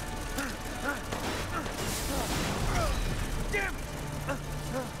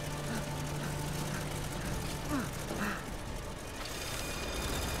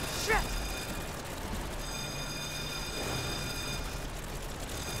 Shit!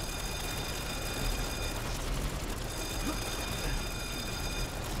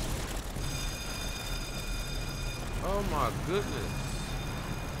 Oh my goodness.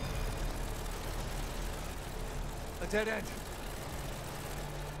 A dead end.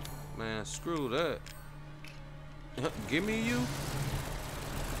 Man, screw that. Give me you.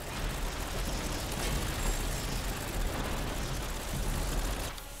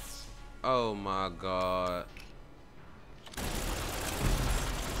 Oh my God.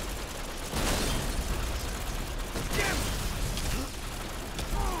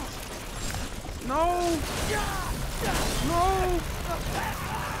 No. No.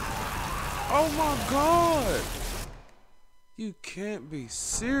 Oh my God. You can't be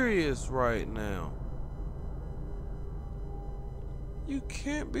serious right now. You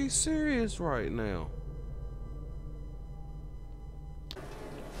can't be serious right now.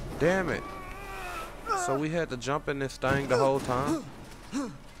 Damn it. So we had to jump in this thing the whole time?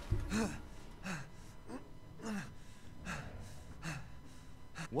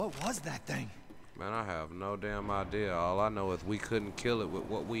 What was that thing? Man, I have no damn idea. All I know is we couldn't kill it with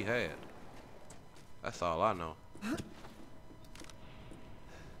what we had. That's all I know.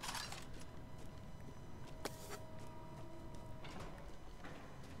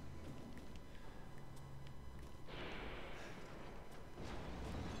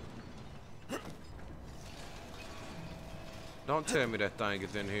 Don't tell me that thing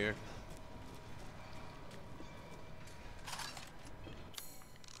is in here.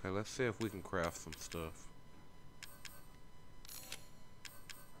 Okay, let's see if we can craft some stuff.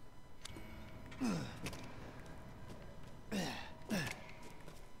 Okay.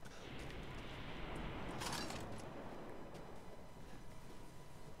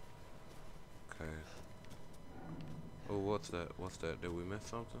 Oh, what's that? What's that? Did we miss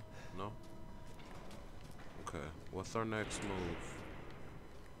something? No? Okay. What's our next move?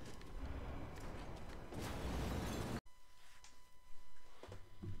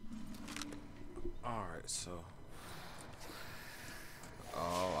 Alright, so.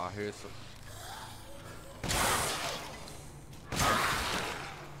 Oh, I hear some.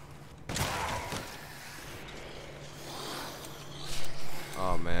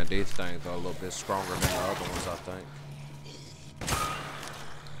 Oh man, these things are a little bit stronger than the other ones, I think.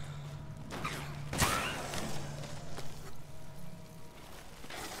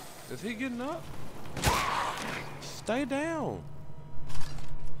 Is he getting up? Stay down.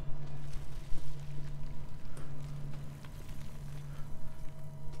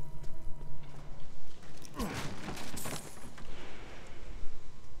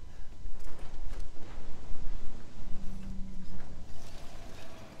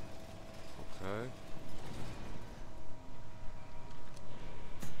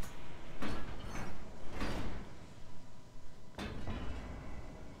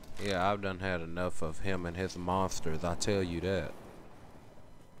 Yeah, I've done had enough of him and his monsters, I tell you that.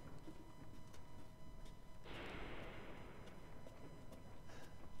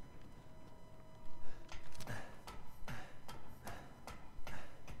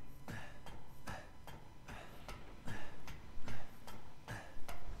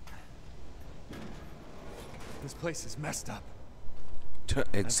 This place is messed up.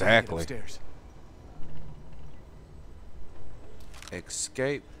 Exactly. Upstairs.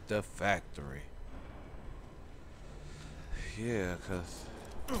 Escape the factory. Yeah, cause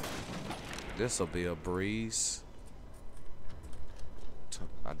this'll be a breeze.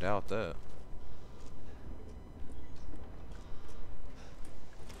 I doubt that.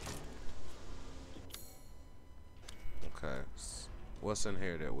 Okay, what's in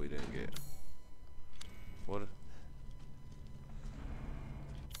here that we didn't get? What?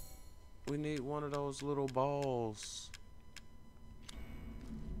 We need one of those little balls.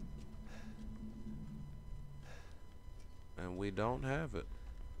 And we don't have it.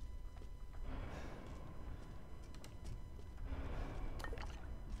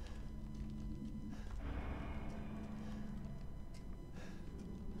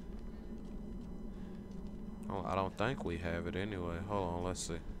 Oh, I don't think we have it anyway. Hold on, let's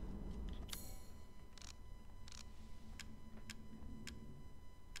see.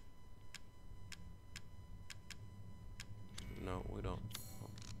 No, we don't. Oh,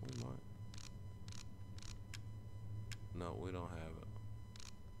 we might. No, we don't have it.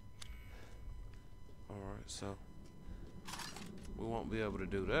 Alright, so we won't be able to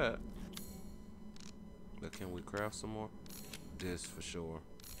do that. But can we craft some more? This for sure.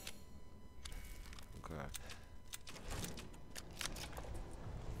 Okay.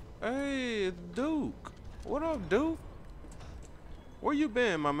 Hey, it's Duke. What up, Duke? Where you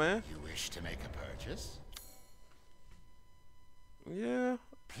been, my man? You wish to make a purchase? Yeah.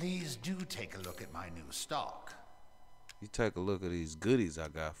 Please do take a look at my new stock. You take a look at these goodies I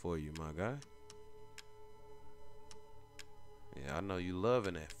got for you, my guy. Yeah, I know you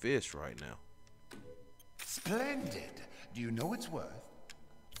loving that fish right now. Splendid. Do you know its worth?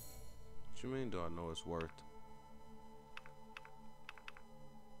 What you mean, do I know it's worth?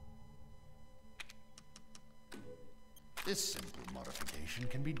 This simple modification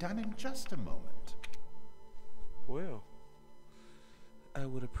can be done in just a moment. Well, I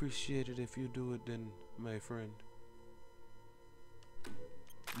would appreciate it if you do it then, my friend.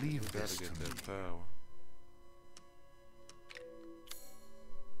 Leave Gotta this to get me. that power.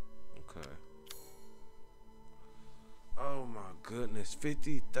 Okay. Oh my goodness,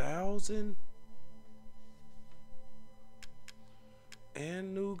 50,000?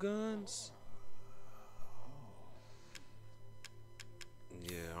 And new guns?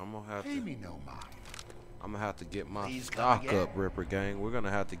 Yeah, I'm gonna have Pay to. me no mind. I'm gonna have to get my Please come stock again. up, Ripper Gang. We're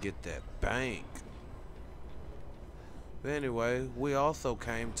gonna have to get that bank. But anyway, we also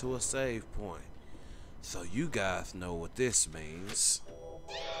came to a save point. So you guys know what this means.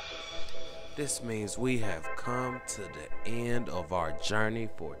 This means we have come to the end of our journey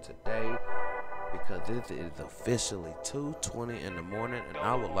for today, because it is officially 2:20 in the morning and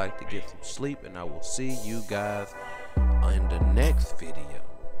I would like to get some sleep, and I will see you guys in the next video.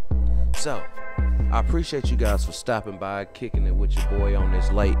 So, I appreciate you guys for stopping by, kicking it with your boy on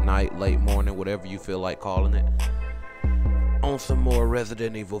this late night, late morning, whatever you feel like calling it, on some more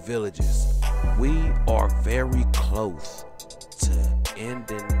Resident Evil Villages. We are very close to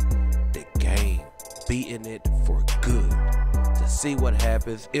ending the game, beating it for good, to see what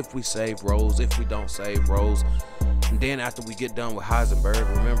happens, if we save Rose, if we don't save Rose. And then after we get done with Heisenberg,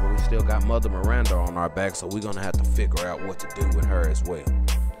 remember we still got Mother Miranda on our back, so we're gonna have to figure out what to do with her as well.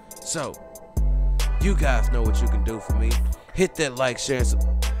 So you guys know what you can do for me. Hit that like, share,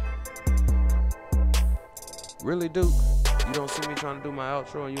 and really, Duke? You don't see me trying to do my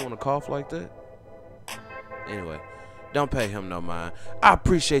outro and you want to cough like that? Anyway, don't pay him no mind. I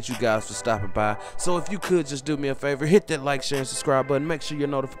appreciate you guys for stopping by. So if you could just do me a favor, hit that like, share, and subscribe button. Make sure your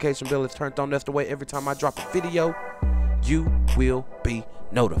notification bell is turned on. That's the way every time I drop a video, you will be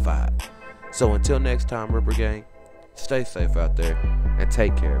notified. So until next time, Ripper Gang, stay safe out there and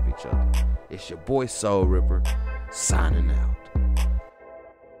take care of each other. It's your boy Soul Ripper, signing out.